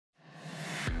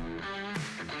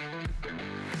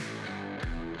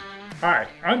Hi,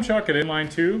 I'm Chuck at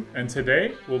Inline Tube, and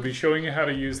today we'll be showing you how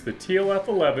to use the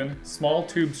TLF11 small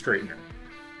tube straightener.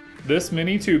 This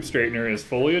mini tube straightener is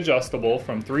fully adjustable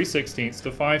from 3/16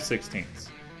 to 5/16.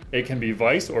 It can be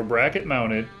vise or bracket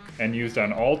mounted and used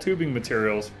on all tubing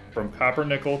materials from copper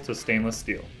nickel to stainless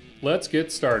steel. Let's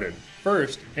get started.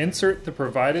 First, insert the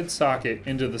provided socket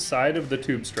into the side of the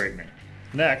tube straightener.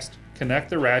 Next,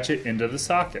 connect the ratchet into the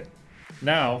socket.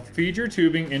 Now, feed your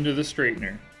tubing into the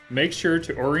straightener. Make sure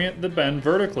to orient the bend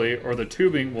vertically or the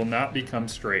tubing will not become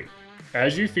straight.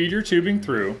 As you feed your tubing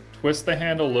through, twist the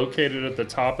handle located at the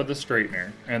top of the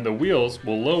straightener and the wheels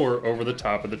will lower over the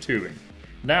top of the tubing.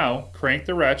 Now, crank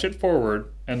the ratchet forward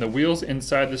and the wheels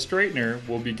inside the straightener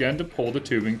will begin to pull the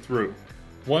tubing through.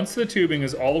 Once the tubing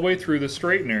is all the way through the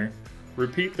straightener,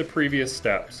 repeat the previous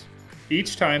steps.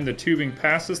 Each time the tubing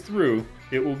passes through,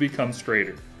 it will become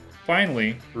straighter.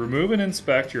 Finally, remove and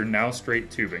inspect your now straight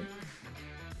tubing.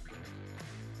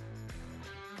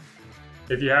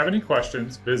 If you have any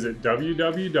questions, visit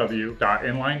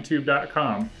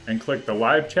www.inlinetube.com and click the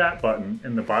live chat button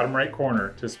in the bottom right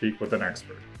corner to speak with an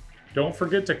expert. Don't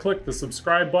forget to click the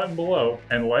subscribe button below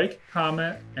and like,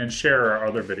 comment, and share our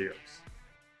other videos.